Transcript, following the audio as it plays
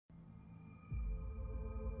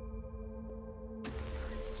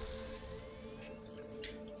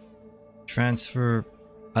Transfer.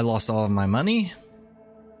 I lost all of my money.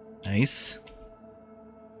 Nice.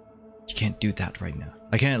 You can't do that right now.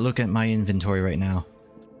 I can't look at my inventory right now.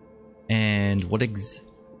 And what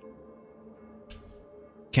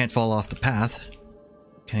can't fall off the path.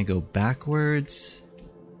 Can I go backwards?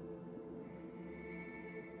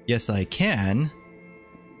 Yes, I can.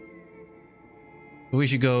 We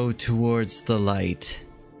should go towards the light.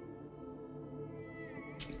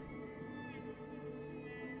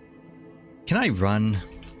 Can I run?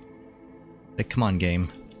 Like, come on, game.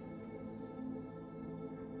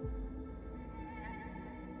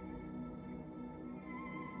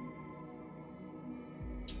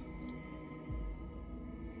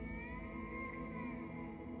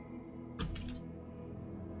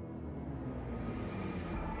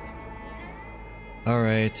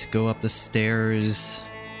 Alright, go up the stairs.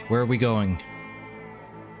 Where are we going?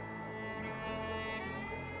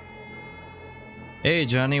 Hey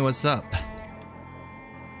Johnny, what's up?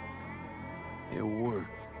 It worked.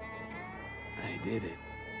 I did it.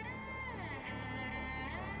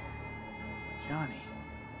 Johnny,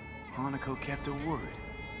 Hanako kept her word.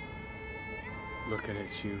 Looking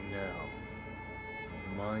at you now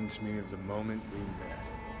reminds me of the moment we met.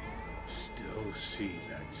 Still see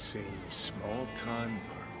that same small-time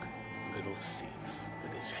merc, little thief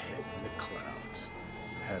with his head in the clouds.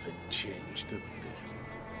 Haven't changed a bit.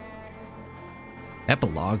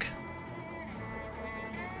 Epilogue.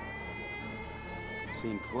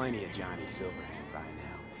 Seen plenty of Johnny Silverhand by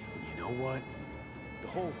now. And you know what? The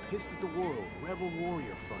whole pissed at the world rebel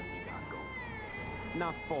warrior front you got going.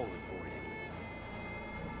 Not falling for it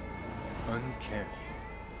anymore. Uncanny.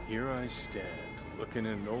 Here I stand, looking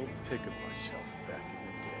at an old pic of myself back in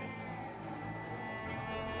the day.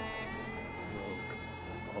 Rogue,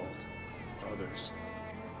 Alt, others.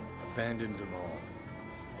 Abandoned them all.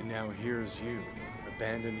 And now here's you,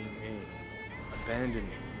 abandoning me. Abandoning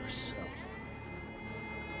yourself.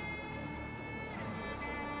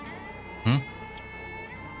 What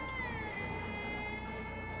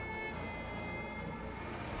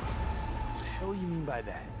the hell you mean by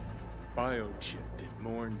that? Biochip did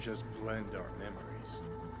more than just blend our memories.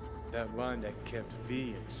 That line that kept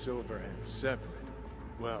V and Silverhand separate,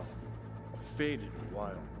 well, faded a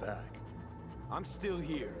while back. I'm still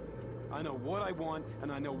here. I know what I want,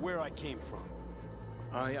 and I know where I came from.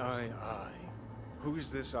 I.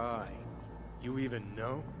 Who's this I? You even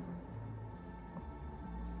know?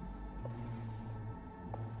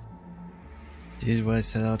 Did what I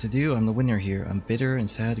set out to do. I'm the winner here. I'm bitter and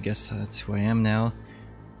sad. I guess that's who I am now.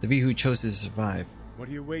 The V who chose to survive. What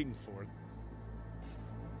are you waiting for?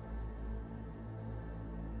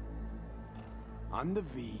 I'm the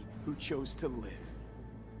V who chose to live.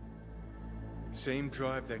 Same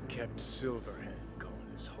drive that kept Silverhand going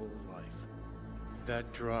his whole life.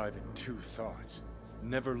 That drive and two thoughts.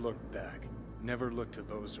 Never look back. Never look to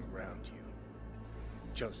those around you.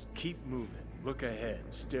 Just keep moving. Look ahead.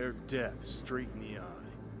 Stare death straight in the eye.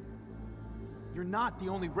 You're not the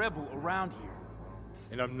only rebel around here.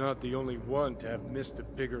 And I'm not the only one to have missed the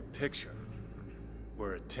bigger picture.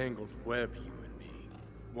 We're a tangled web, you and me.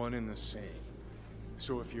 One and the same.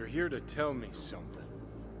 So if you're here to tell me something,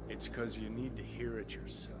 it's because you need to hear it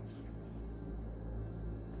yourself.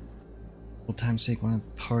 Old time's sake, want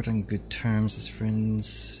to part on good terms as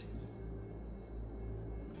friends.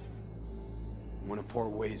 Want to part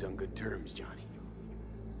ways on good terms, Johnny.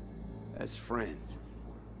 As friends.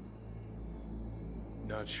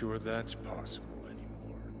 Not sure that's possible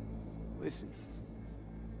anymore. Listen.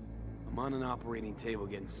 I'm on an operating table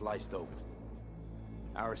getting sliced open.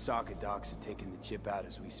 Arasaka docs are taking the chip out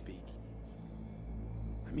as we speak.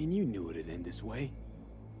 I mean, you knew it'd end this way.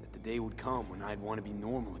 That the day would come when I'd want to be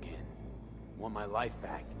normal again. Want my life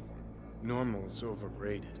back. Normal is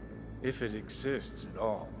overrated. If it exists at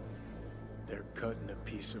all. They're cutting a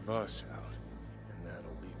piece of us out, and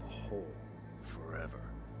that'll leave a hole forever.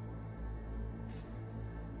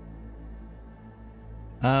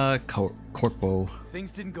 Corpo.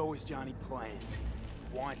 Things didn't go as Johnny planned.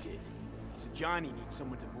 Wanted. So Johnny needs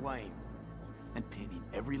someone to blame. And pinning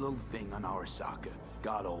every little thing on Arasaka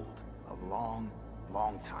got old a long,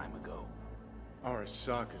 long time ago.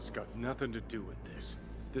 Arasaka's got nothing to do with this.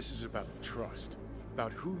 This is about trust.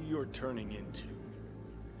 About who you're turning into.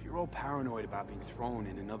 If you're all paranoid about being thrown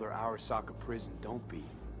in another Arasaka prison, don't be.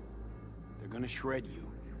 They're gonna shred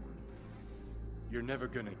you. You're never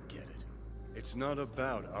gonna get it. It's not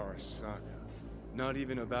about Arasaka. Not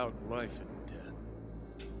even about life and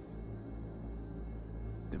death.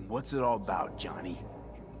 Then what's it all about, Johnny?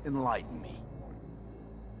 Enlighten me.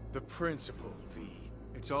 The principle, V.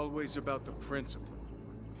 It's always about the principle.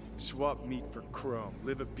 Swap meat for chrome,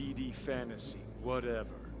 live a BD fantasy, whatever.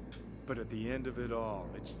 But at the end of it all,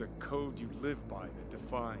 it's the code you live by that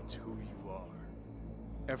defines who you are.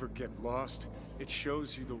 Ever get lost? It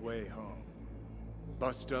shows you the way home.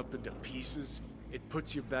 Bust up into pieces, it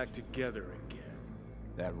puts you back together again.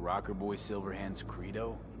 That rocker boy Silverhand's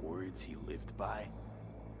credo? Words he lived by?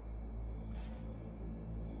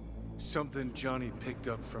 Something Johnny picked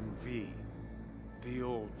up from V. The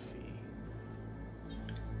old V.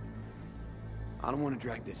 I don't want to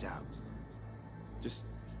drag this out. Just...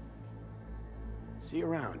 see you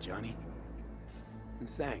around, Johnny. And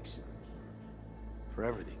thanks. For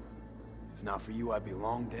everything. If not for you, I'd be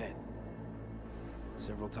long dead.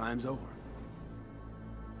 Several times over.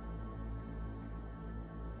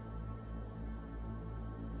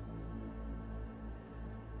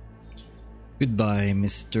 Goodbye,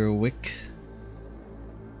 Mr. Wick.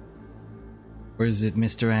 Or is it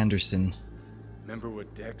Mr. Anderson? Remember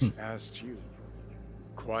what Dex asked you?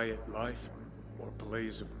 Quiet life or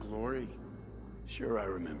blaze of glory? Sure I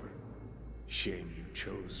remember. Shame you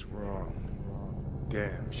chose wrong.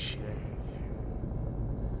 Damn shame.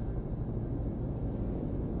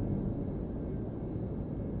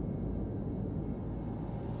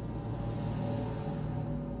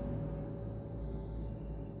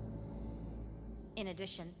 In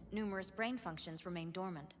addition, numerous brain functions remain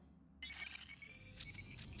dormant.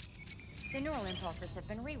 The neural impulses have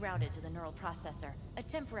been rerouted to the neural processor, a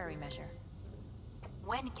temporary measure.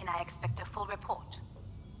 When can I expect a full report?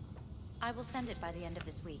 I will send it by the end of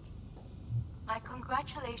this week. My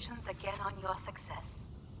congratulations again on your success.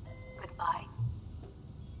 Goodbye.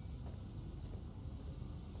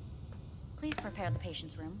 Please prepare the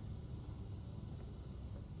patient's room.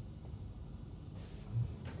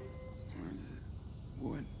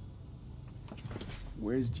 What?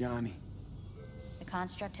 Where's Johnny? The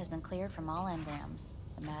construct has been cleared from all engrams.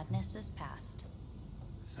 The madness is past.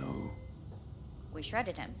 So... We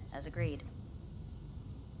shredded him, as agreed.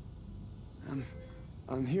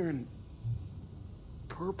 I'm hearing...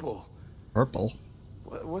 purple. Purple?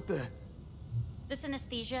 What the... The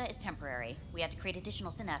synesthesia is temporary. We had to create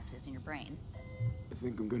additional synapses in your brain. I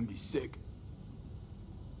think I'm gonna be sick.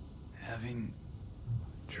 Having...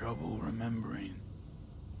 trouble remembering...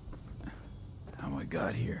 how I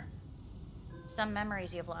got here. Some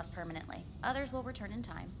memories you have lost permanently. Others will return in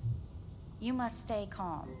time. You must stay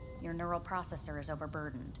calm. Your neural processor is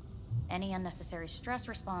overburdened. Any unnecessary stress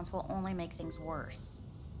response will only make things worse.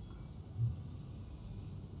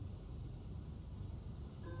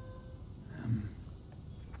 Am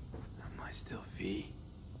I still V?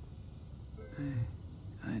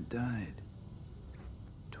 I died.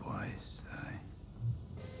 Twice,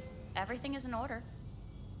 Everything is in order.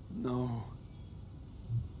 No.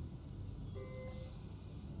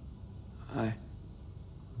 Who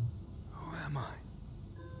am I?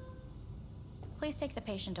 Please take the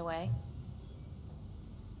patient away.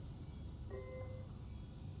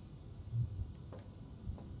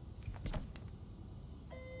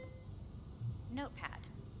 Notepad.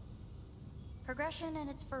 Progression and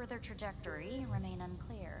its further trajectory remain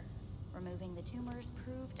unclear. Removing the tumors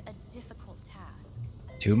proved a difficult task.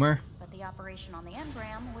 Tumor? But the operation on the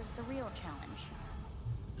engram was the real challenge.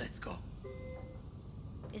 Let's go.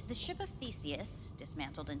 Is the ship of Theseus,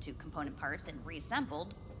 dismantled into component parts and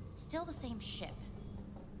reassembled, still the same ship?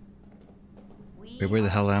 Wait, where the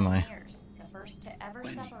hell am I? The first to ever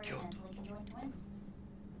separate mentally conjoined twins.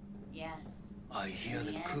 Yes. I hear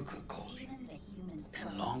the cuckoo calling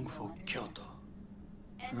and long for Kyoto.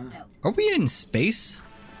 Are we in space?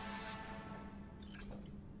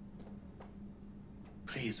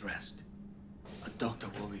 Please rest. A doctor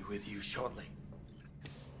will be with you shortly.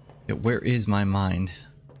 Yeah, where is my mind?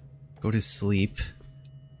 Go to sleep.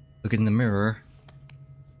 Look in the mirror.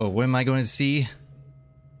 Oh, what am I going to see?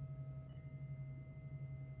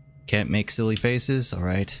 Can't make silly faces?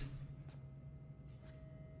 Alright.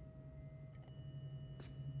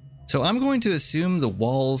 So I'm going to assume the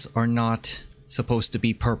walls are not supposed to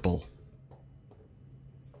be purple.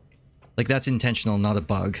 Like, that's intentional, not a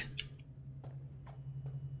bug.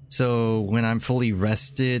 So when I'm fully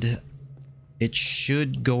rested, it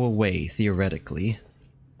should go away, theoretically.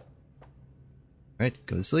 Alright,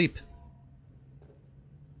 go to sleep.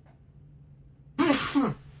 It's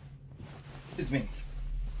me.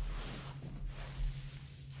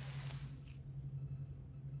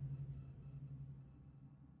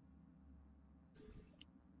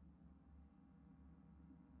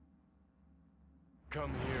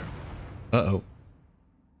 Come here. Uh-oh.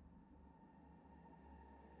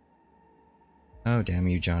 Oh, damn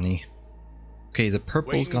you, Johnny. Okay, the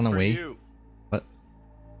purple's gone away. What?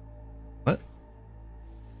 What?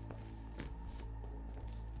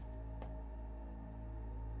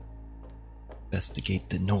 Investigate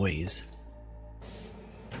the noise.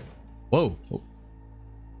 Whoa. Whoa.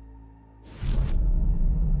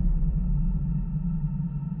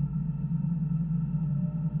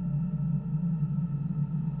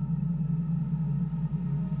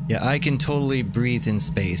 Yeah, I can totally breathe in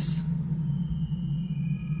space.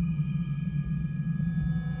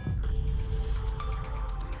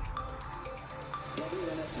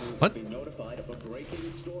 What? Been notified of a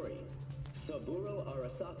breaking story. Saburo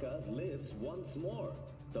Arasaka lives once more,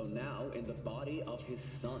 though now in the body of his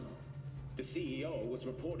son. The CEO was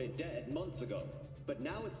reported dead months ago, but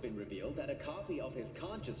now it's been revealed that a copy of his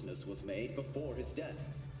consciousness was made before his death.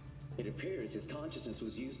 It appears his consciousness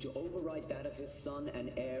was used to override that of his son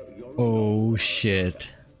and heir, Yorinobu. Oh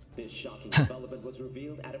shit. This shocking development was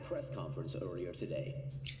revealed at a press conference earlier today.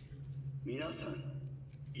 皆さん、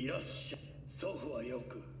いらっしゃい。祖父はよ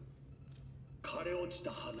く、枯れ落ち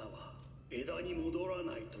た花は枝に戻ら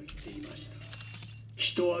ないと言っていました。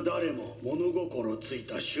人は誰も物心つい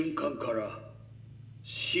た瞬間から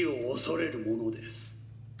死を恐れるものです。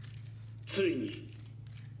ついに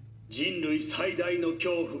人類最大の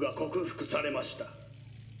恐怖が克服されました。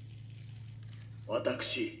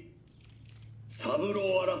私、三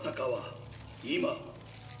郎荒坂は今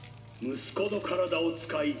息子の体を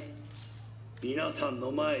使い皆さん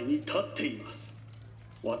の前に立っています。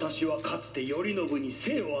私はかつて頼信に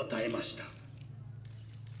生を与えました。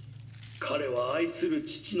彼は愛する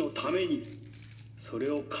父のためにそ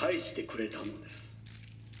れを返してくれたのです。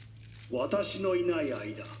私のいない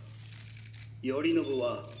間、頼信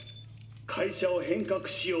は会社を変革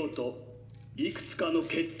しようといくつかの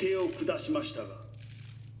決定を下しましたが、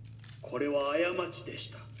これは過ちで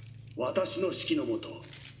した。私の指揮のもと、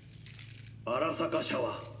荒坂社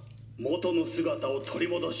は元の姿を取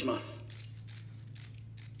り戻します。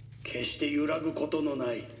決して揺らぐことの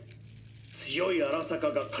ない強い荒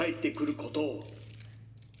坂が帰ってくることを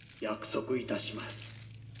約束いたします。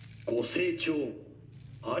ご清聴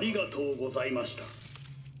ありがとうございました。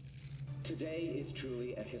Today is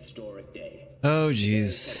truly a historic day. Oh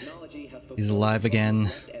jeez. He's alive again.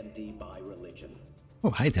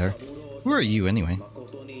 Oh, hi there. Who are you anyway?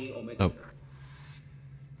 Oh.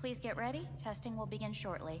 Please get ready. Testing will begin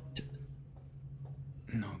shortly.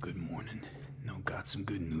 No, good morning. No, got some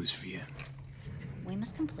good news for you. We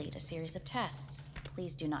must complete a series of tests.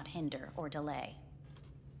 Please do not hinder or delay.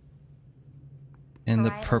 And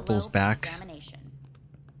the Provide a purple's lobe back. examination.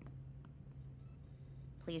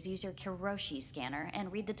 Please use your Kiroshi scanner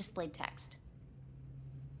and read the displayed text.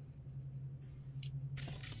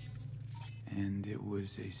 And it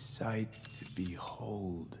was a sight to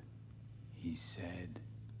behold, he said,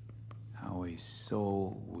 how a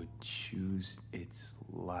soul would choose its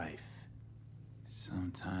life.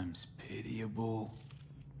 Sometimes pitiable,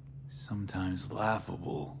 sometimes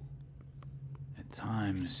laughable, at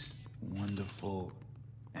times wonderful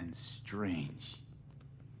and strange.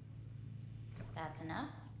 That's enough.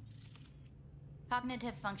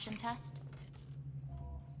 Cognitive function test.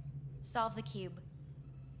 Solve the cube.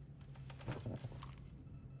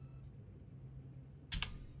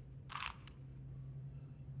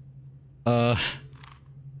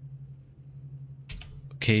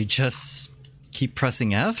 Okay, just keep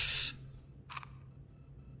pressing F.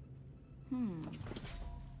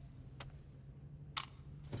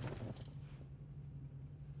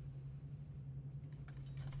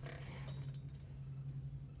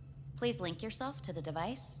 Please link yourself to the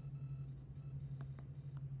device.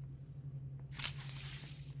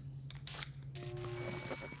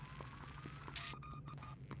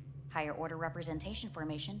 Higher order representation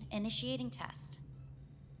formation, initiating test.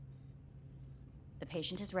 The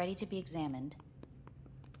patient is ready to be examined.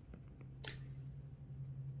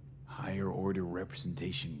 Higher order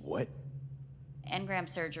representation what? Engram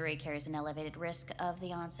surgery carries an elevated risk of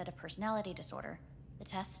the onset of personality disorder. The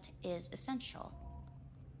test is essential.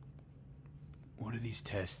 What are these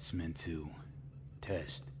tests meant to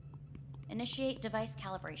test? Initiate device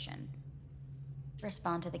calibration.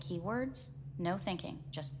 Respond to the keywords. No thinking,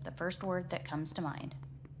 just the first word that comes to mind.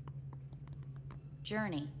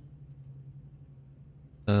 Journey.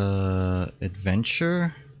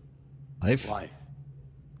 Adventure? Life? Life.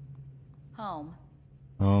 Home.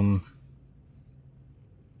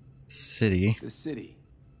 City. The city.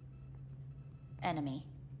 Enemy.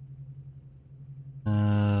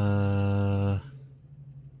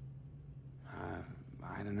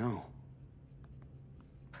 I don't know.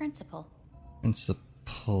 Principal.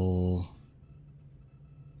 Principal.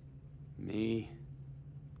 Me.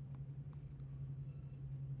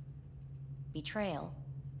 Betrayal.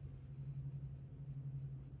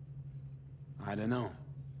 I don't know.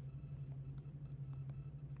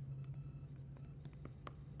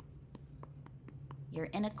 You're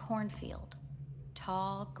in a cornfield.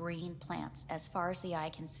 Tall, green plants as far as the eye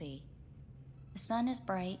can see. The sun is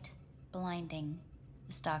bright, blinding.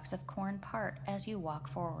 The stalks of corn part as you walk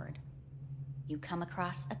forward. You come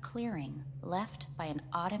across a clearing left by an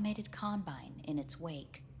automated combine in its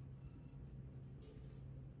wake.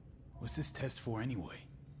 What's this test for anyway?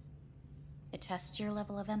 It tests your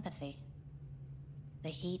level of empathy. The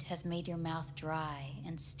heat has made your mouth dry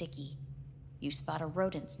and sticky. You spot a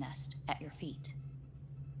rodent's nest at your feet.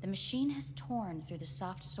 The machine has torn through the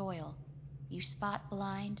soft soil. You spot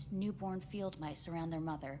blind, newborn field mice around their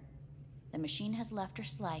mother. The machine has left her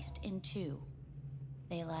sliced in two.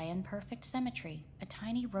 They lie in perfect symmetry, a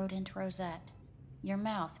tiny rodent rosette. Your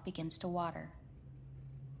mouth begins to water.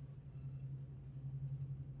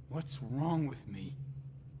 What's wrong with me?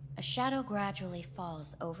 A shadow gradually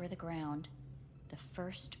falls over the ground. The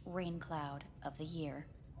first rain cloud of the year.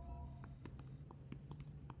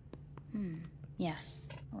 Yes,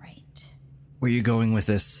 right. Where are you going with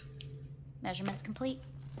this? Measurements complete.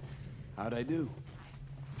 How'd I do?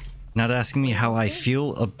 Not asking me how I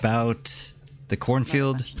feel about the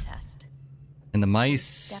cornfield Function test. and the mice.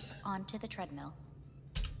 Step onto the treadmill.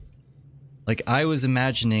 Like, I was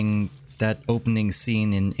imagining that opening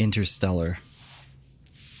scene in Interstellar.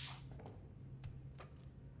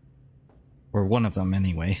 Or one of them,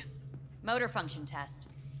 anyway. Motor function test.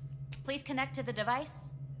 Please connect to the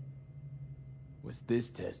device. What's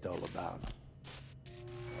this test all about?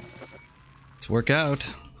 Let's work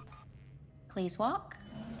out. Please walk.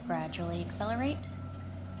 Gradually accelerate.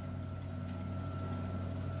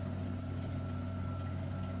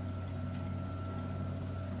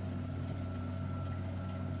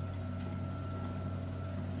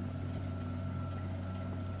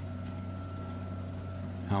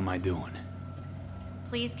 How am I doing?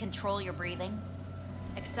 Please control your breathing.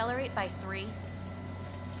 Accelerate by 3.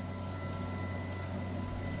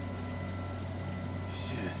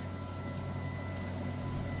 Shit.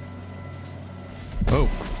 Oh.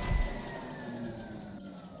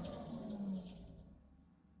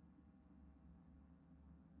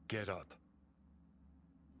 Get up.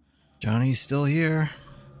 Johnny's still here.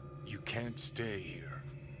 You can't stay here.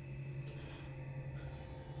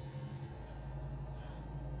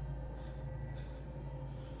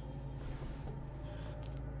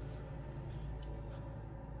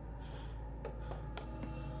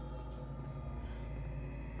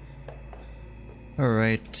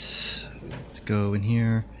 Alright, let's go in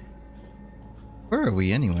here. Where are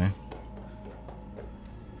we anyway?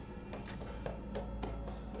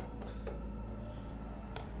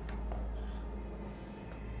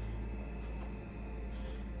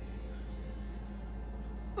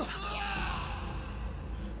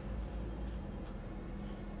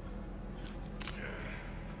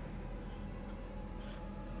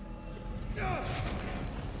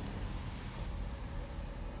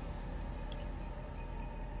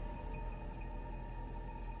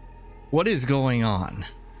 What is going on?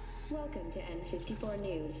 Welcome to N54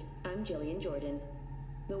 News. I'm Jillian Jordan.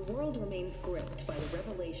 The world remains gripped by the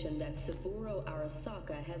revelation that Saburo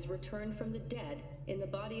Arasaka has returned from the dead in the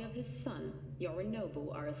body of his son,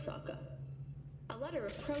 Yorinobu Arasaka. A letter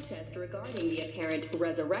of protest regarding the apparent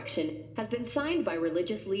resurrection has been signed by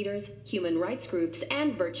religious leaders, human rights groups,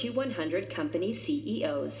 and Virtue 100 company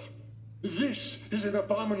CEOs. This is an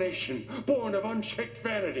abomination born of unchecked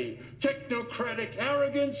vanity, technocratic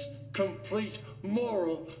arrogance, complete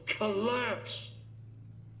moral collapse.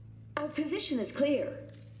 Our position is clear.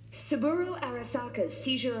 Saburo Arasaka's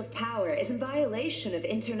seizure of power is in violation of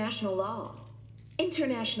international law.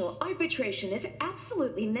 International arbitration is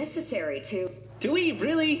absolutely necessary to... Do we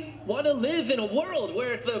really want to live in a world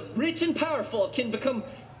where the rich and powerful can become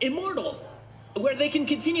immortal? Where they can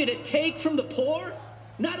continue to take from the poor,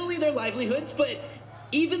 not only their livelihoods, but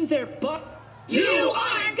even their You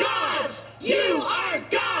are gods! You are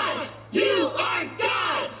gods! You are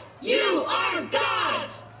gods! You are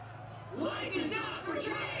gods! Life is not for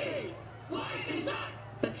trade! Life is not...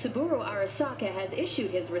 But Saburo Arasaka has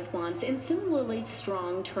issued his response in similarly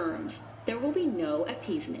strong terms. There will be no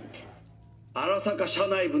appeasement. 荒坂社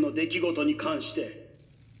内部の出来事に関して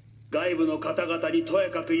外部の方々にとや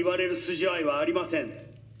かく言われる筋合いはありません。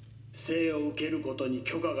生を受けることに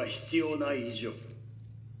許可が必要ない以上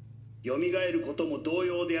蘇ることも同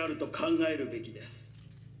様であると考えるべきです。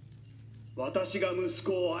私が息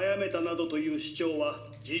子を殺めたなどという主張は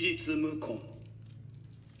事実無根。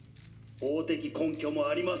法的根拠も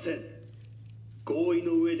ありません。合意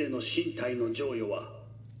の上での身体の贈与は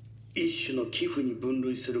一種の寄付に分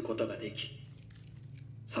類することができ、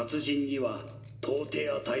殺人には到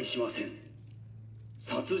底値しません。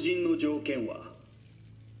殺人の条件は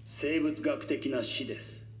生物学的な死で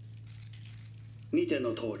す。見て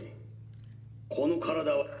の通り、この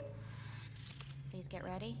体は Please get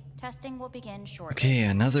ready. Testing will begin shortly. Okay,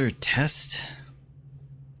 another test.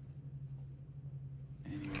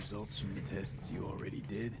 Any results from the tests you already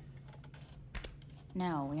did?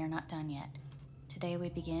 No, we are not done yet. Today we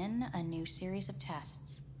begin a new series of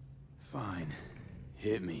tests. Fine.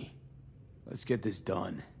 Hit me. Let's get this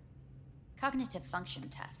done. Cognitive function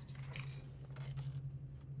test.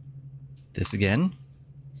 This again?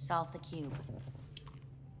 Solve the cube.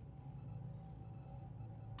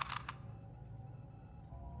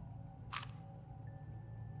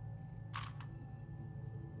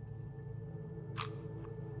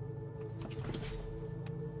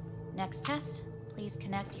 Next test, please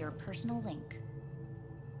connect your personal link.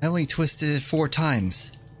 I only twisted it 4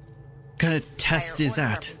 times. What kind of test Higher is order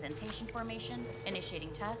that? Representation formation,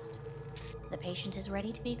 initiating test. The patient is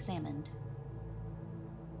ready to be examined.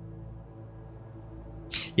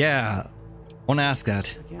 Yeah, wanna ask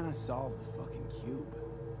that. Why can't I solve the fucking cube?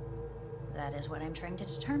 That is what I'm trying to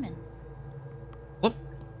determine. What?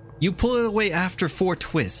 You pull it away after 4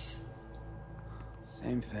 twists.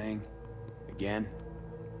 Same thing. Again?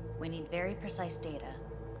 We need very precise data.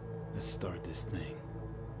 Let's start this thing.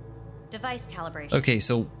 Device calibration. Okay,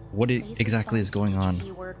 so what Please exactly is respond going to on? each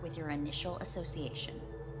keyword with your initial association.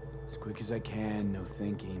 As quick as I can, no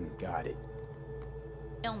thinking. Got it.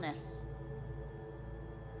 Illness.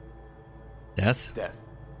 Death? Death.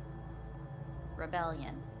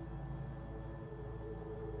 Rebellion.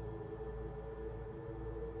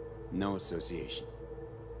 No association.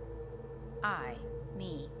 I.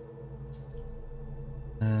 Me.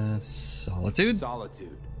 Solitude?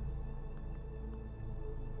 Solitude.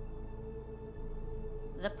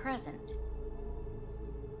 The present.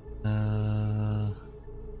 No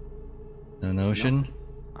notion?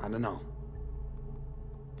 I don't know.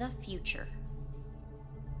 The future.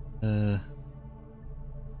 The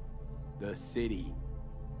city.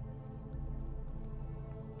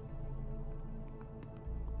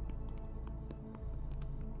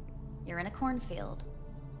 You're in a cornfield.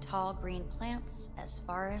 Tall green plants as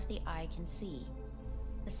far as the eye can see.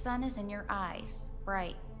 The sun is in your eyes,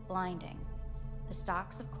 bright, blinding. The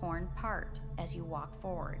stalks of corn part as you walk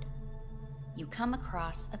forward. You come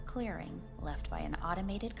across a clearing left by an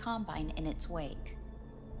automated combine in its wake.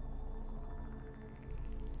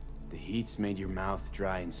 The heat's made your mouth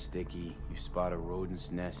dry and sticky. You spot a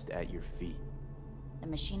rodent's nest at your feet. The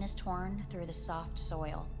machine is torn through the soft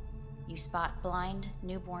soil. You spot blind,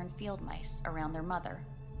 newborn field mice around their mother.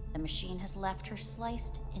 The machine has left her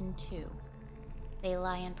sliced in 2. They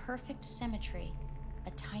lie in perfect symmetry,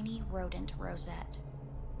 a tiny rodent rosette.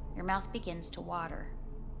 Your mouth begins to water.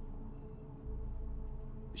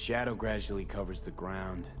 The shadow gradually covers the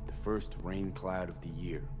ground, the first rain cloud of the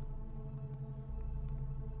year.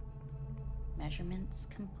 Measurements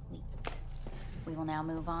complete. We will now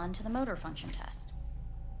move on to the motor function test.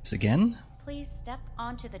 This again? Please step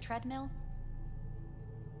onto the treadmill.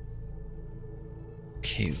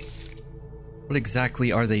 Okay. What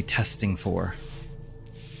exactly are they testing for?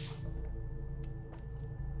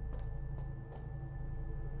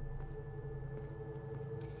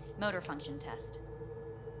 Motor function test.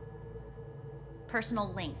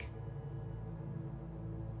 Personal link.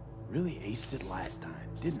 Really aced it last time,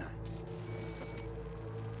 didn't I?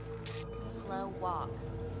 Slow walk.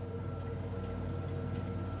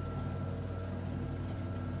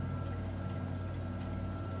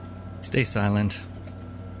 Stay silent.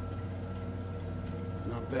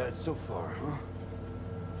 Not bad so far, huh?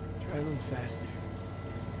 Try a little faster.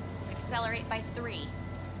 Accelerate by 3.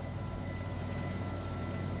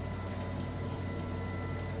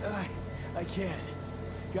 I can't.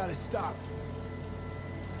 Gotta stop.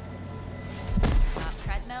 Stop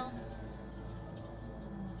treadmill.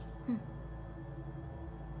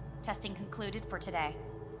 Testing concluded for today.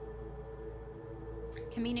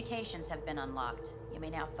 Communications have been unlocked. You may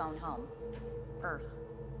now phone home. Earth.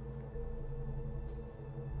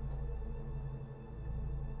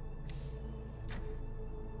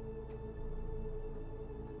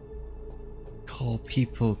 Call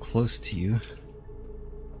people close to you.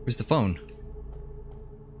 Where's the phone?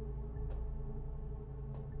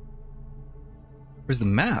 Where's the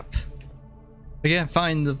map? I can't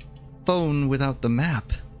find the phone without the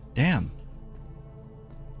map. Damn.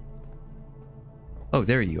 Oh,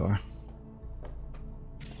 there you are.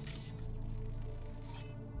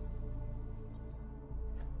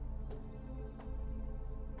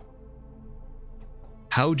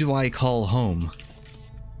 How do I call home?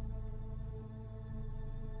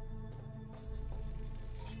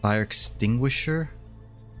 Fire extinguisher?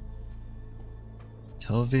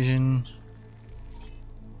 television.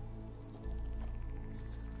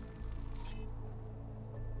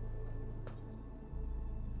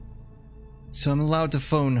 So I'm allowed to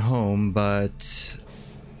phone home, but...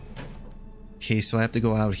 Okay, so I have to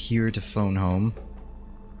go out here to phone home.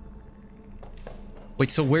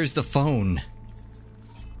 Wait, so where's the phone?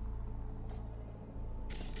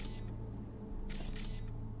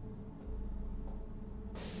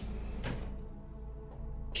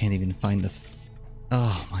 Can't even find the...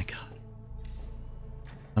 Oh my god.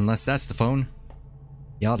 Unless that's the phone.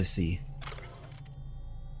 The Odyssey.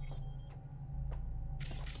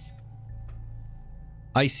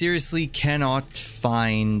 I seriously cannot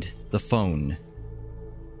find the phone.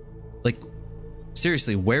 Like,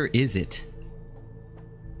 seriously, where is it?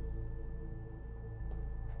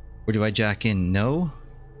 Or do I jack in? No?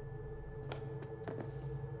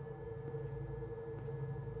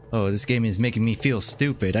 Oh, this game is making me feel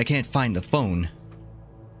stupid. I can't find the phone.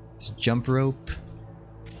 It's a jump rope.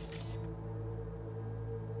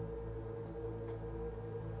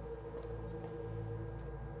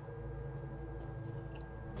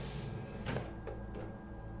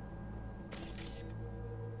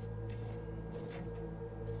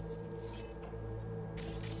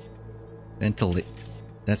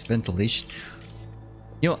 That's ventilation.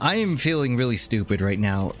 You know, I am feeling really stupid right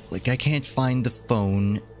now. Like, I can't find the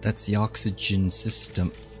phone. That's the oxygen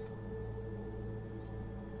system.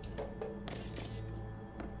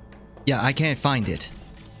 Yeah, I can't find it.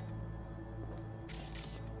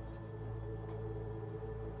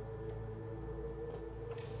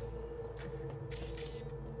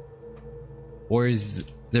 Or is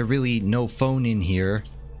there really no phone in here?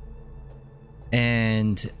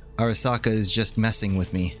 And Arasaka is just messing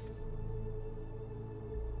with me.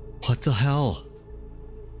 What the hell?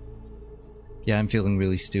 Yeah, I'm feeling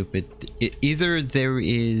really stupid. Either there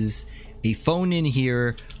is a phone in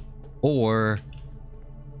here, or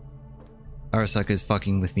Arasaka is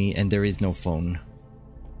fucking with me and there is no phone.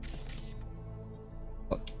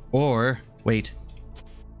 Or, wait.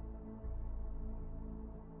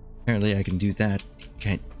 Apparently I can do that.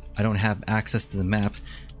 I don't have access to the map.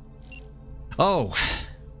 Oh!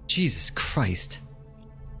 Jesus Christ.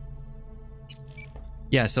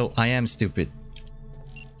 Yeah, so I am stupid.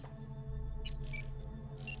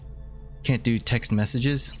 Can't do text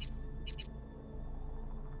messages.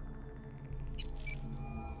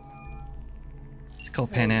 It's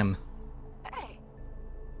called Pan Am. Hey.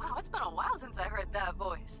 Wow, it's been a while since I heard that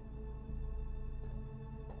voice.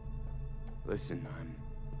 Listen,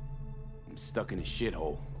 I'm stuck in a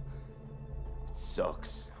shithole. It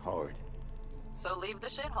sucks hard. So leave the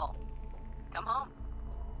shithole. Come home.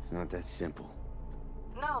 It's not that simple.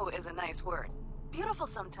 No is a nice word. Beautiful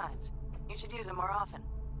sometimes. You should use it more often.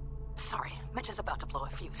 Sorry, Mitch is about to blow a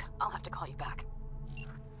fuse. I'll have to call you back.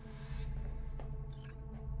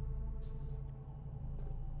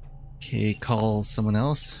 Okay, call someone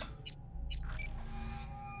else.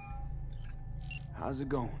 How's it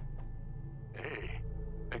going? Hey,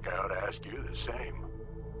 think I ought to ask you the same.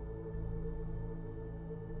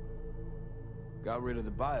 Got rid of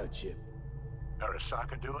the biochip.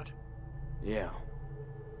 Arasaka do it? Yeah.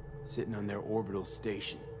 Sitting on their orbital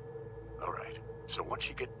station. All right. So once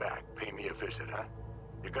you get back, pay me a visit, huh?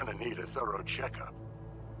 You're gonna need a thorough checkup.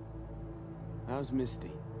 How's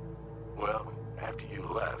Misty? Well, after you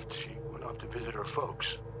left, she went off to visit her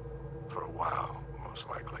folks. For a while, most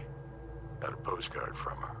likely. Got a postcard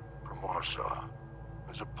from her, from Warsaw.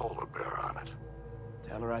 There's a polar bear on it.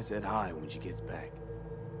 Tell her I said hi when she gets back.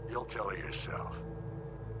 You'll tell her yourself.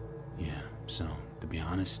 Yeah, so, to be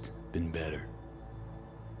honest, been better.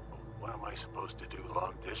 What am I supposed to do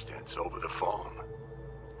long distance over the phone?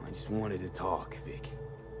 I just wanted to talk, Vic.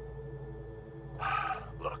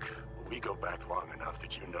 Look, we go back long enough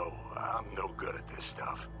that you know I'm no good at this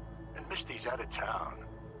stuff. And Misty's out of town.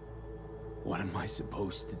 What am I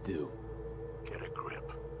supposed to do? Get a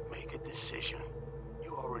grip. Make a decision.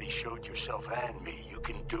 You already showed yourself and me you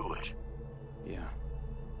can do it. Yeah.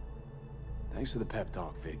 Thanks for the pep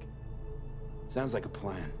talk, Vic. Sounds like a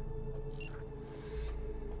plan.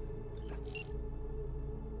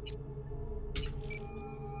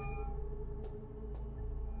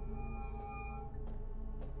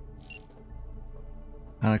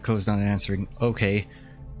 Hanako's not answering. Okay.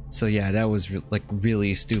 So yeah, that was like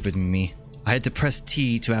really stupid of me. I had to press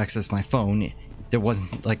T to access my phone. There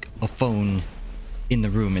wasn't like a phone in the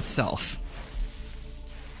room itself.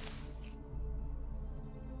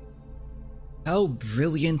 How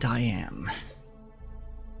brilliant I am.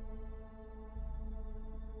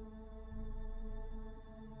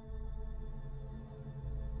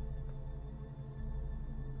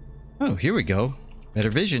 Oh, here we go. Better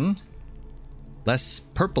vision. Less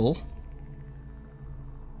purple.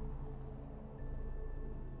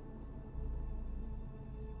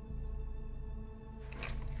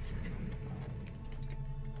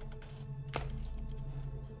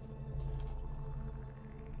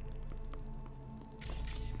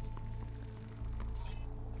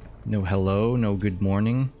 No hello, no good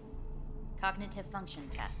morning. Cognitive function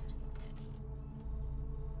test.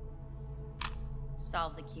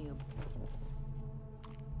 Solve the cube.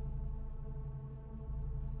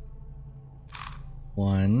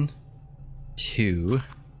 One, 2,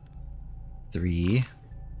 3,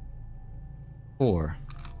 4.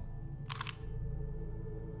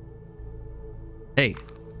 Hey.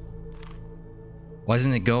 Why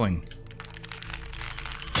isn't it going?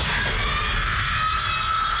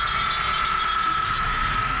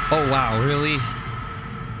 Oh wow, really?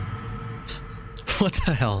 What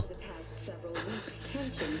the hell? The past several weeks,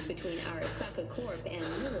 tensions between Arasaka Corp and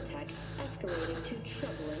Militech escalated to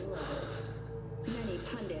troubling levels. Many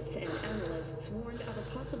pundits and analysts warned of a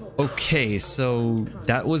possible... Okay, so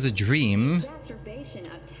that was a dream.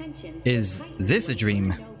 Is this a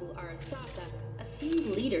dream? Arasaka assumed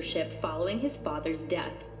leadership following his father's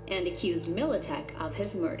death and accused Militech of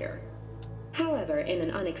his murder. However, in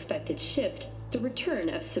an unexpected shift, the return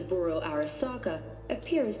of Saburo Arasaka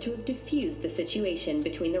appears to have diffused the situation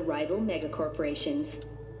between the rival megacorporations.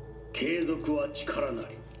 継続は力なり。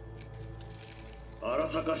荒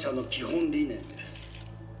坂社の基本理念です。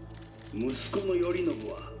息子の頼信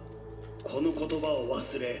はこの言葉を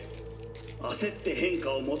忘れ、焦って変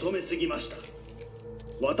化を求めすぎました。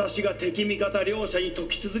私が敵味方両者に解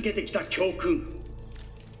き続けてきた教訓。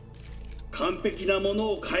完璧なも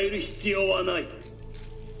のを変える必要はない。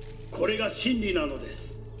これが真理なので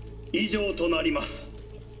す。以上となります。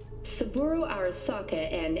 Saburo Arasaka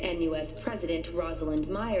and NUS President Rosalind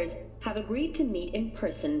Myers have agreed to meet in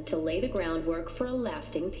person to lay the groundwork for a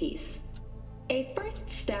lasting peace. A first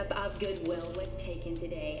step of goodwill was taken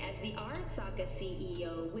today as the Arasaka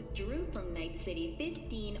CEO withdrew from Night City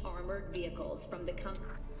 15 armored vehicles from the company.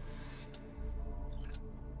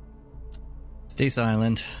 Stay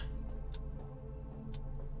silent.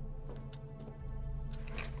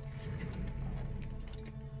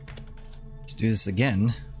 Let's do this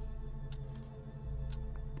again.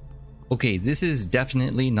 Okay, this is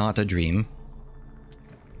definitely not a dream.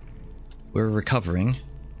 We're recovering.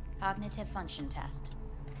 Cognitive function test.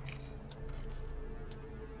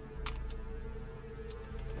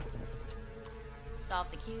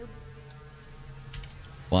 Solve the cube.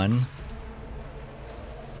 1.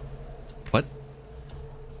 What?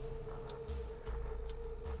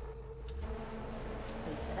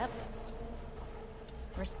 Please sit up.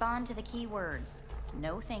 Respond to the key words.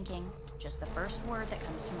 No thinking, just the first word that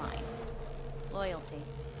comes to mind. Loyalty.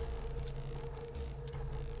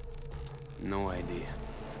 No idea.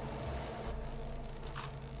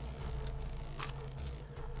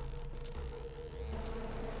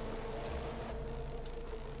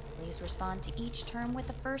 Please respond to each term with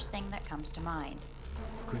the first thing that comes to mind.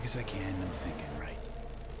 Quick as I can, no thinking, right?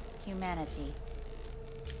 Humanity.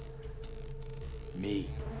 Me.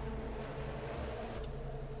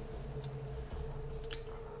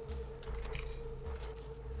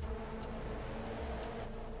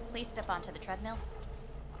 Please step onto the treadmill.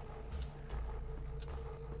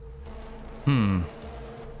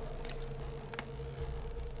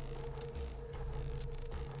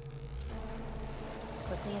 As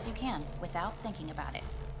quickly as you can, without thinking about it.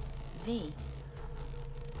 V.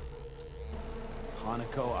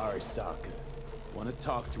 Hanako Arasaka. Want to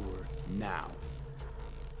talk to her now.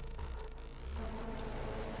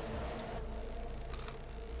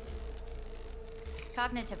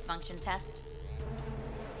 Cognitive function test.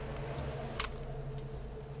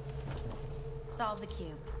 Solve the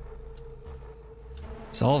cube.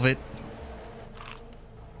 Solve it.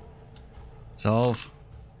 Solve.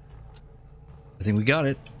 I think we got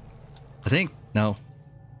it. I think. No.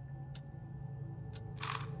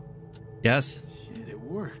 Yes. Shit, it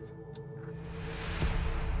worked.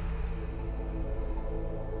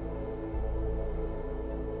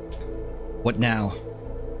 What now?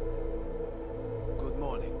 Good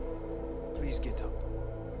morning. Please get up.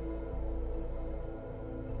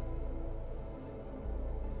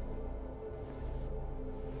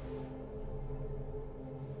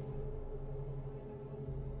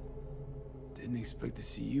 Didn't expect to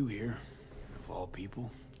see you here, of all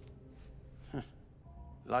people.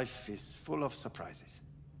 Life is full of surprises.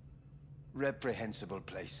 Reprehensible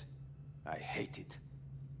place. I hate it.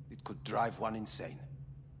 It could drive one insane.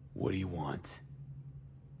 What do you want?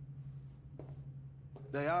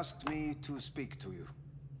 They asked me to speak to you.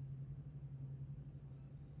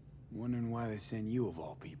 Wondering why they send you of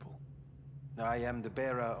all people. I am the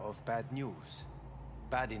bearer of bad news.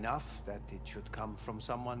 Bad enough that it should come from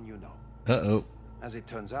someone you know. Uh-oh. As it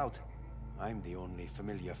turns out, I'm the only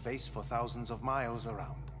familiar face for thousands of miles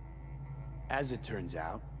around. As it turns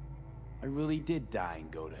out, I really did die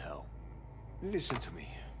and go to hell. Listen to me.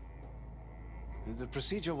 The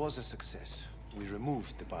procedure was a success. We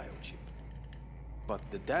removed the biochip. But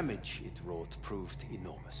the damage it wrought proved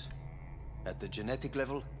enormous. At the genetic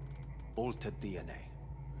level, altered DNA.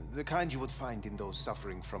 The kind you would find in those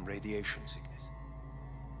suffering from radiation sickness.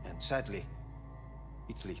 And sadly,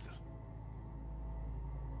 it's lethal.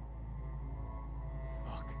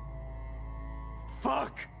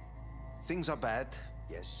 Fuck! Things are bad,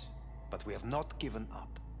 yes, but we have not given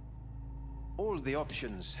up. All the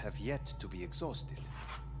options have yet to be exhausted.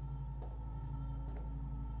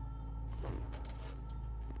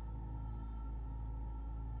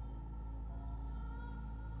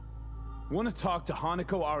 Want to talk to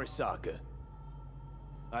Hanako Arasaka?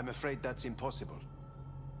 I'm afraid that's impossible.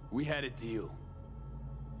 We had a deal.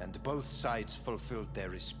 And both sides fulfilled their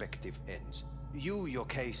respective ends. You, your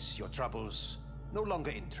case, your troubles, no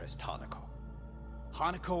longer interest Hanako.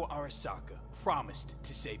 Hanako Arasaka promised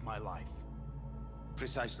to save my life.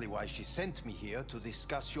 Precisely why she sent me here to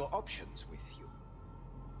discuss your options with you.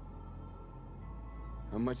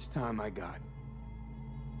 How much time I got?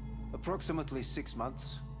 Approximately 6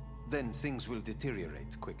 months. Then things will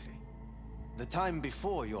deteriorate quickly. The time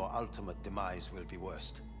before your ultimate demise will be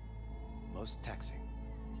worst. Most taxing.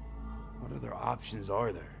 What other options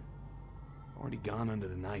are there? Already gone under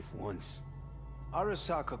the knife once.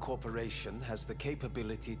 Arasaka Corporation has the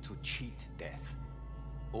capability to cheat death.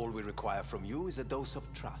 All we require from you is a dose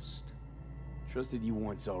of trust. Trusted you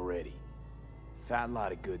once already. Fat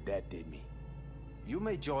lot of good that did me. You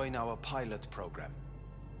may join our pilot program.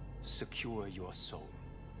 Secure your soul.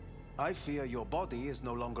 I fear your body is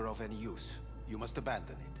no longer of any use. You must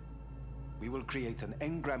abandon it. We will create an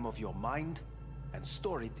engram of your mind and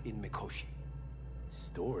store it in Mikoshi.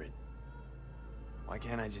 Store it? Why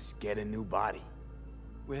can't I just get a new body?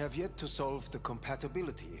 We have yet to solve the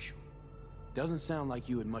compatibility issue. Doesn't sound like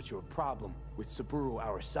you had much of a problem with Saburo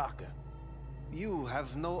Arasaka. You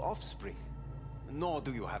have no offspring, nor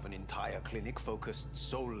do you have an entire clinic focused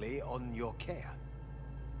solely on your care.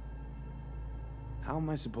 How am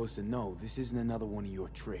I supposed to know this isn't another one of your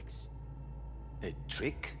tricks? A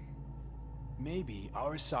trick? Maybe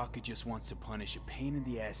Arasaka just wants to punish a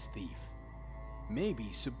pain-in-the-ass thief.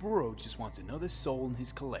 Maybe Saburo just wants another soul in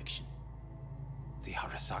his collection. The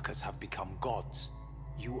Arasakas have become gods.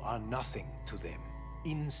 You are nothing to them.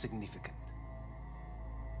 Insignificant.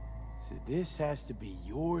 So this has to be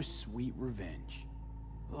your sweet revenge.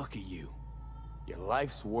 Look at you. Your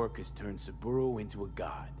life's work has turned Saburo into a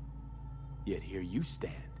god. Yet here you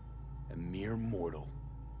stand, a mere mortal.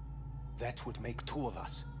 That would make two of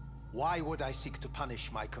us. Why would I seek to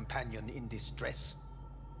punish my companion in distress?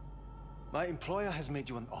 My employer has made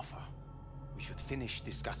you an offer. We should finish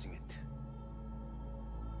discussing it.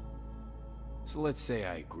 So let's say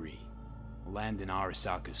I agree. Land in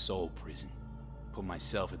Arasaka's soul prison. Put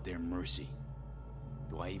myself at their mercy.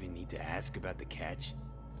 Do I even need to ask about the catch?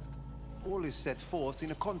 All is set forth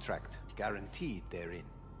in a contract, guaranteed therein.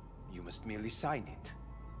 You must merely sign it.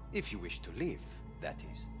 If you wish to live, that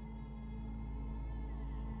is.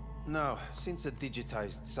 Now, since a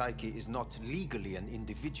digitized psyche is not legally an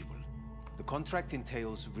individual, the contract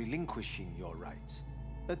entails relinquishing your rights.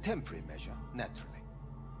 A temporary measure, naturally.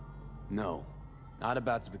 No, not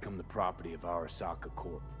about to become the property of Arasaka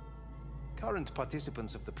Corp. Current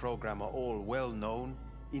participants of the program are all well-known,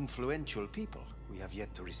 influential people. We have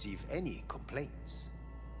yet to receive any complaints.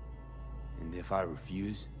 And if I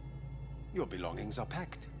refuse? Your belongings are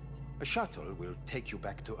packed. A shuttle will take you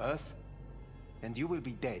back to Earth, and you will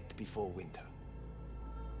be dead before winter.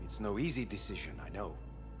 It's no easy decision, I know.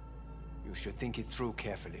 You should think it through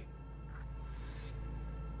carefully.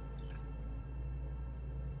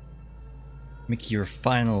 Make your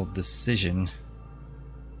final decision.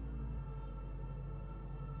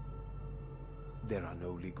 There are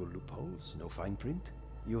no legal loopholes, no fine print.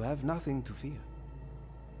 You have nothing to fear.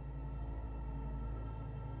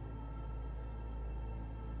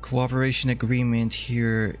 Cooperation agreement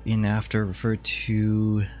here in after referred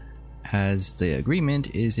to as the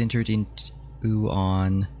agreement is entered into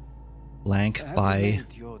on blank by...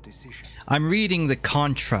 I'm reading the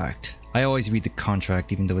contract. I always read the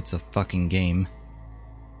contract even though it's a fucking game.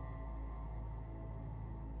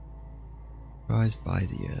 Authorized by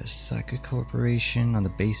the Arasaka Corporation on the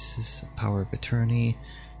basis of power of attorney.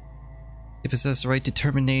 They possess the right to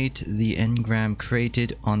terminate the engram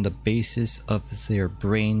created on the basis of their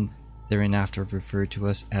brain thereafter referred to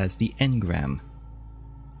us as the engram.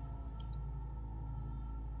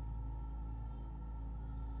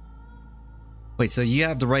 Wait, so you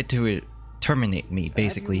have the right to terminate me,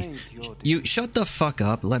 basically. You shut the fuck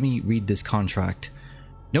up, let me read this contract.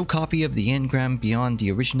 No copy of the engram beyond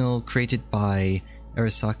the original created by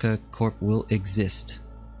Arasaka Corp will exist.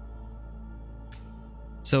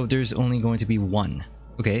 So there's only going to be one.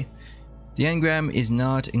 Okay. The engram is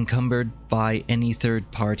not encumbered by any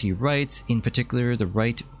third-party rights, in particular the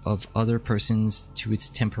right of other persons to its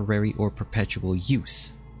temporary or perpetual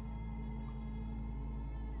use.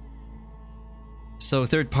 So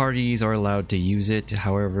third parties are allowed to use it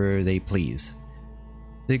however they please.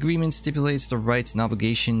 The agreement stipulates the rights and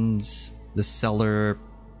obligations the seller...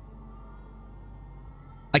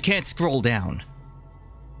 I can't scroll down.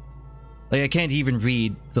 Like, I can't even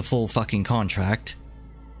read the full fucking contract.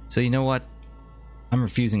 So you know what? I'm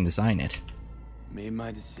refusing to sign it. Made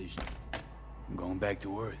my decision. I'm going back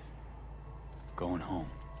to Earth. Going home.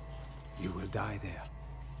 You will die there.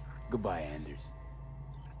 Goodbye, Anders.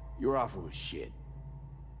 Your offer was shit.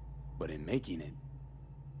 But in making it,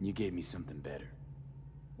 you gave me something better.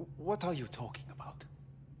 What are you talking about?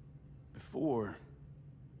 Before,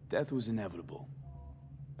 death was inevitable.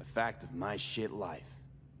 A fact of my shit life.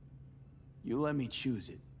 You let me choose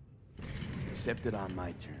it. Accept it on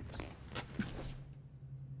my terms.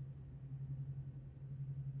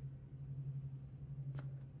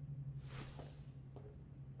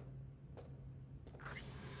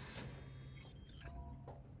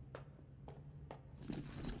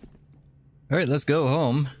 Alright, let's go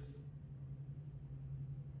home.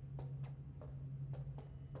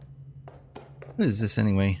 What is this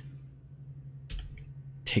anyway?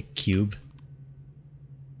 Take cube.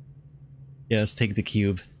 Yeah, let's take the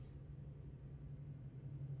cube.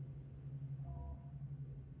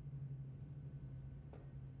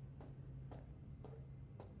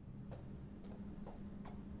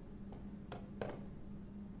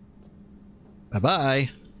 Bye-bye.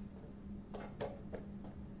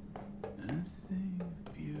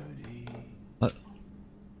 What?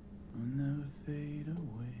 Will never fade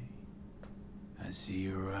away. I see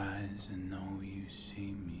your eyes and know you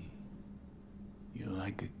see me. You're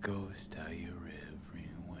like a ghost, how you're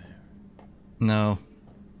everywhere. No.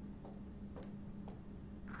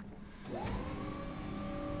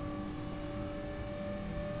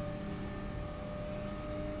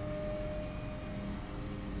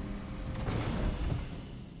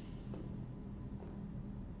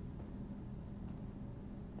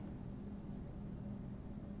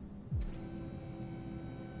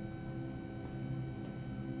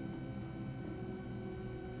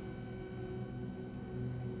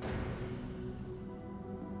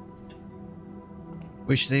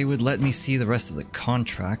 Wish they would let me see the rest of the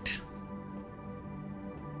contract.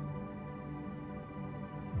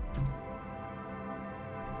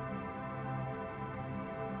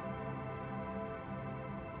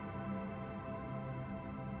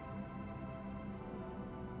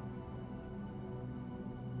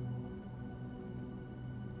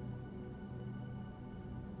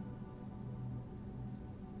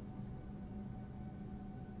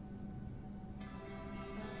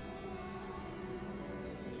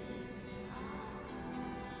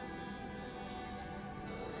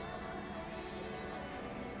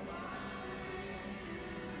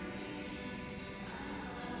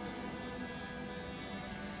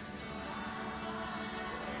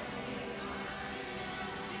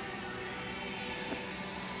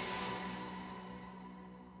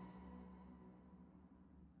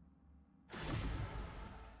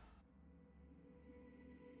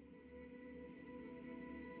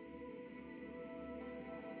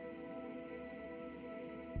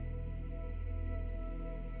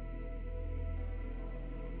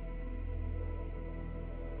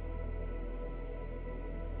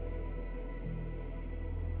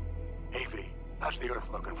 How's the Earth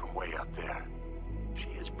looking from way up there? She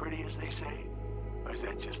as pretty as they say? Or is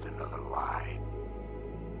that just another lie?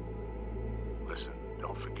 Listen,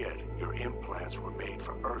 don't forget, your implants were made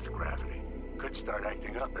for Earth gravity. Could start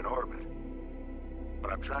acting up in orbit.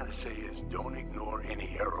 What I'm trying to say is, don't ignore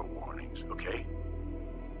any error warnings, okay?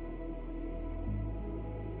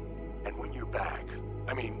 And when you're back,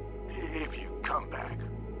 I mean, if you come back,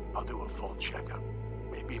 I'll do a full checkup.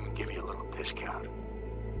 Maybe even give you a little discount.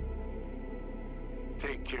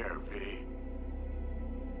 Take care, V.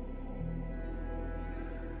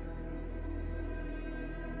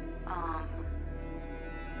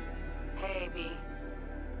 Hey, V.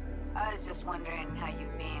 I was just wondering how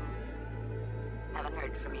you've been. Haven't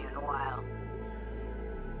heard from you in a while.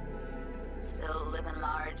 Still living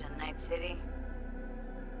large in Night City?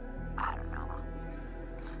 I don't know.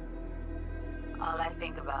 All I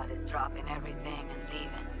think about is dropping everything and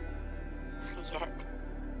leaving. Yet,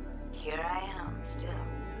 here I am, still.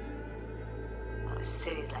 Well, the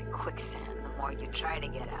city's like quicksand. The more you try to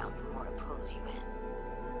get out, the more it pulls you in.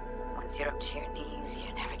 Once you're up to your knees,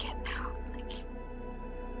 you're never getting out.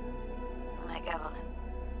 Like Evelyn.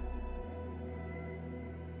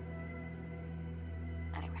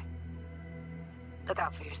 Anyway, look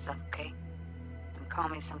out for yourself, okay? And call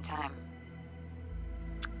me sometime.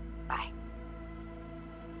 Bye.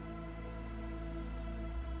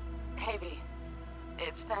 Hey, V.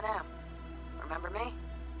 It's Pan Am. Remember me?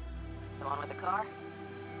 The one with the car?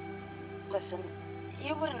 Listen,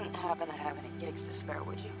 you wouldn't happen to have any gigs to spare,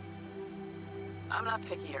 would you? I'm not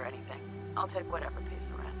picky or anything. I'll take whatever pays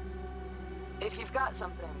the rent. If you've got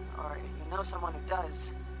something, or you know someone who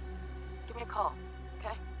does, give me a call,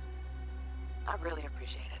 okay? I really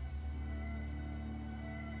appreciate it.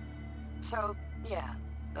 So, yeah,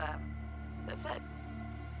 that's it.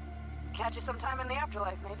 Catch you sometime in the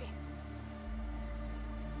afterlife, maybe.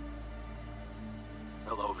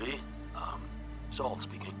 Hello, V. Saul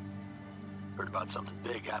speaking. Heard about something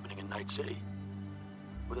big happening in Night City.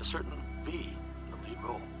 With a certain V in the lead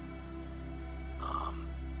role.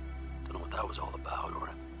 Don't know what that was all about or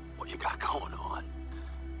what you got going on.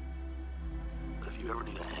 But if you ever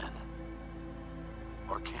need a hand,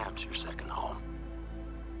 or camp's your second home,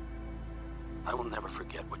 I will never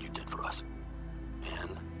forget what you did for us.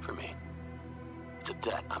 And for me. It's a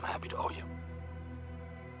debt I'm happy to owe you.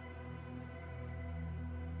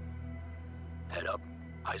 Head up,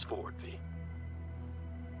 eyes forward, V.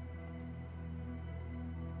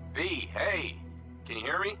 V, hey! Can you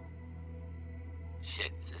hear me?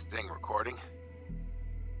 Shit, is this thing recording?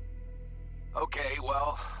 Okay,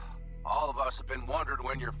 well, all of us have been wondering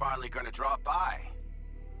when you're finally gonna drop by.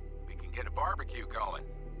 We can get a barbecue going,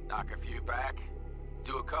 knock a few back,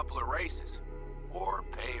 do a couple of races, or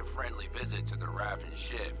pay a friendly visit to the Raft and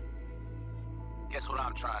Shiv. Guess what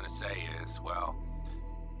I'm trying to say is, well,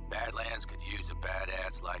 Badlands could use a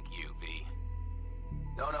badass like you, V.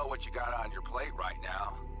 Don't know what you got on your plate right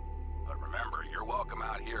now, but remember, you're welcome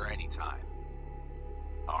out here anytime.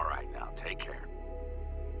 All right, now, take care.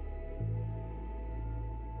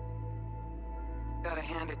 Gotta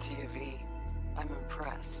hand it to you, V. I'm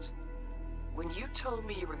impressed. When you told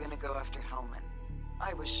me you were gonna go after Hellman,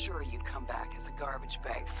 I was sure you'd come back as a garbage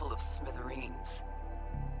bag full of smithereens.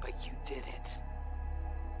 But you did it.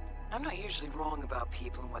 I'm not usually wrong about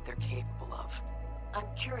people and what they're capable of. I'm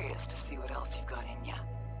curious to see what else you've got in ya.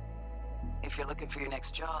 If you're looking for your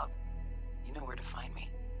next job, you know where to find me.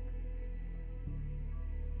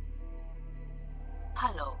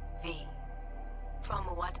 Hello, V. From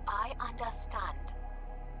what I understand,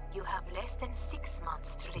 you have less than 6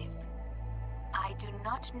 months to live. I do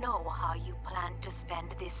not know how you plan to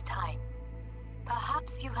spend this time.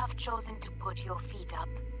 Perhaps you have chosen to put your feet up,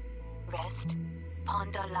 rest,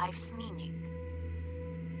 ponder life's meaning.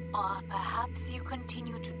 Or perhaps you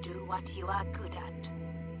continue to do what you are good at.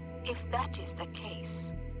 If that is the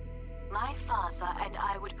case, my father and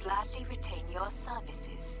I would gladly retain your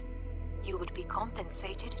services. You would be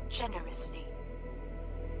compensated generously.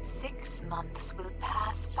 6 months will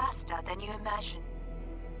pass faster than you imagine.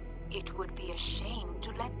 It would be a shame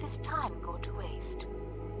to let this time go to waste.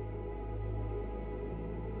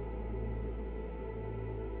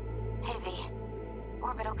 Hey, V.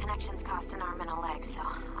 Orbital connections cost an arm and a leg, so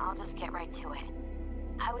I'll just get right to it.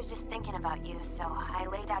 I was just thinking about you, so I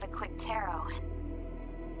laid out a quick tarot and...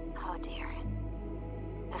 oh dear.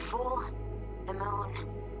 The Fool, the Moon,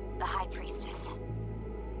 the High Priestess.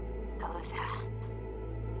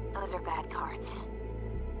 Those are bad cards.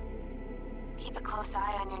 Keep a close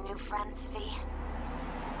eye on your new friends, V.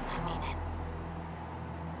 I mean it.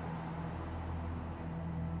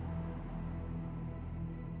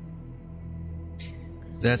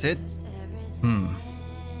 That's it?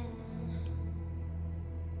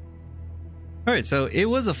 Alright, so it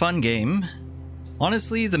was a fun game.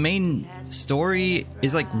 Honestly, the main story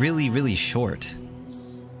is like really short.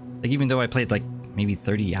 Like even though I played like maybe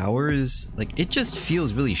 30 hours, like it just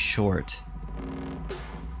feels really short.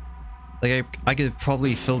 Like I could have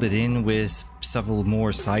probably filled it in with several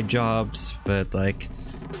more side jobs, but like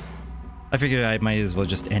I figured I might as well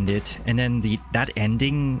just end it. And then that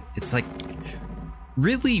ending, it's like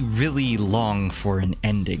really long for an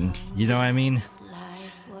ending, you know what I mean?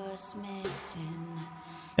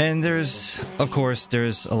 And of course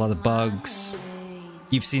there's a lot of bugs.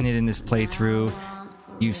 You've seen it in this playthrough.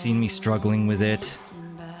 You've seen me struggling with it.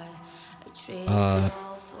 There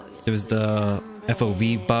was the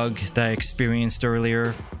FOV bug that I experienced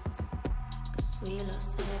earlier.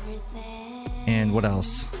 And what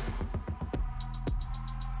else?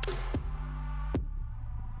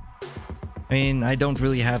 I mean, I don't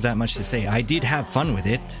really have that much to say. I did have fun with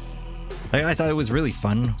it. I thought it was really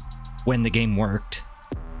fun when the game worked.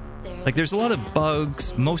 Like, there's a lot of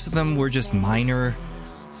bugs. Most of them were just minor,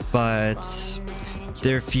 but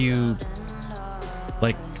there are a few,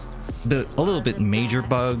 like, a little bit major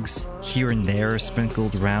bugs here and there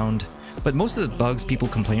sprinkled around. But most of the bugs people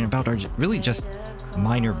complain about are really just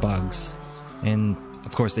minor bugs. And,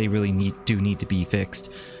 of course, they really do need to be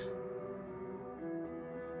fixed.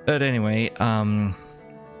 But anyway, I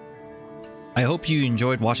hope you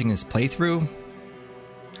enjoyed watching this playthrough.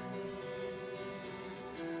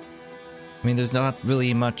 I mean, there's not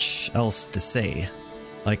really much else to say.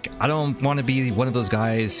 Like, I don't want to be one of those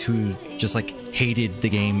guys who just, like, hated the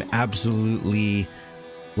game, absolutely,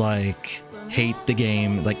 like, hate the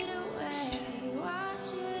game. Like,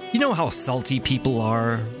 you know how salty people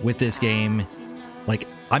are with this game? Like,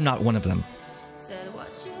 I'm not one of them.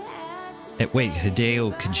 Wait,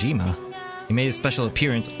 Hideo Kojima? He made a special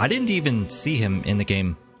appearance. I didn't even see him in the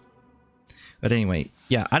game. But anyway,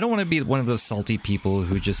 yeah, I don't want to be one of those salty people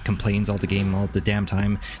who just complains all the game all the damn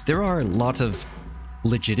time. There are a lot of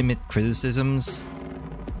legitimate criticisms,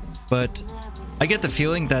 but I get the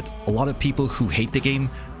feeling that a lot of people who hate the game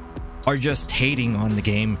are just hating on the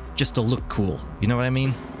game just to look cool. You know what I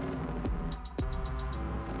mean?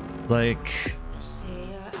 Like,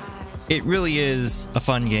 it really is a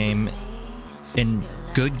fun game and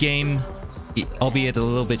good game, albeit a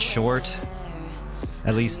little bit short.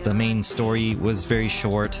 At least the main story was very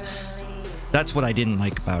short. That's what I didn't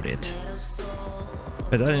like about it.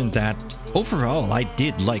 But other than that, overall, I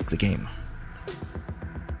did like the game.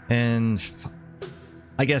 And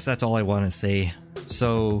I guess that's all I want to say.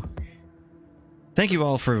 So, thank you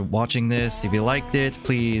all for watching this. If you liked it,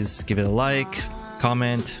 please give it a like,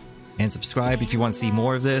 comment, and subscribe if you want to see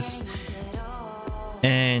more of this.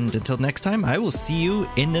 And until next time, I will see you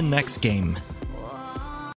in the next game.